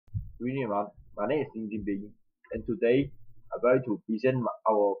My name is Jing, and today I'm going to present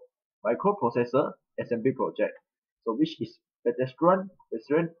our microprocessor assembly project. So, which is Pedestrian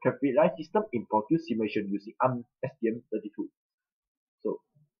capitalized system in Proteus simulation using ARM STM32. So,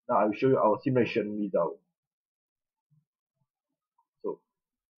 now I will show you our simulation result. So,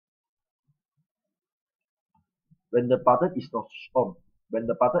 when the button is not switched on, when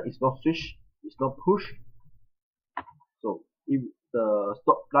the button is not switched, it's not pushed. So, if the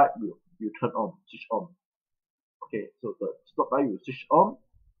stop light will turn on, switch on. Okay, so the stop light will switch on,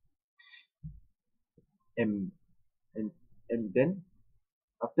 and then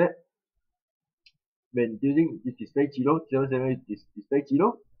after that, when using this display 0, display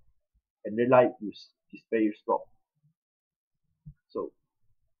 0, and red light will display stop. So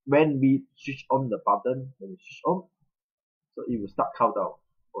when we switch on the button, so it will start countdown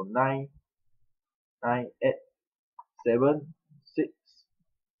for 9, 8, 7, 6,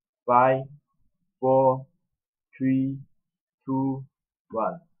 5, 4, 3, 2,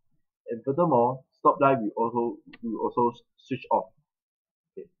 1. And furthermore, stop light will also switch off.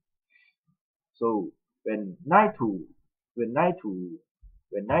 Okay. So when 9 to 3,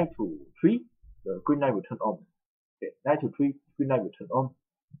 the green light will turn on. Okay, 9 to 3, green light will turn on.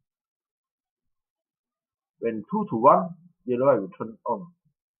 When 2 to 1, yellow light will turn on.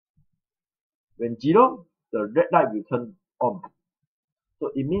 When 0, the red light will turn on. So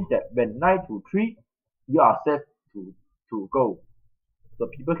it means that when 9 to 3, you are set to go. The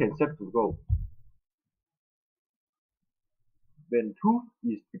people can set to go. When 2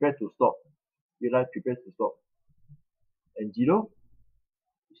 is prepared to stop, yellow light prepares to stop. And 0,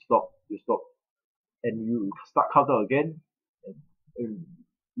 you stop. And you start countdown again, and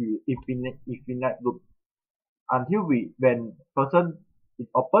you infinite loop until when person is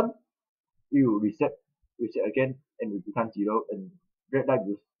open, you reset again, and it becomes 0, and red light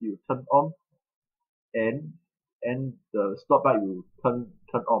will turn on, and the stop light will turn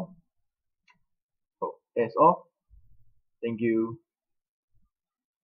on. So that's all. Thank you.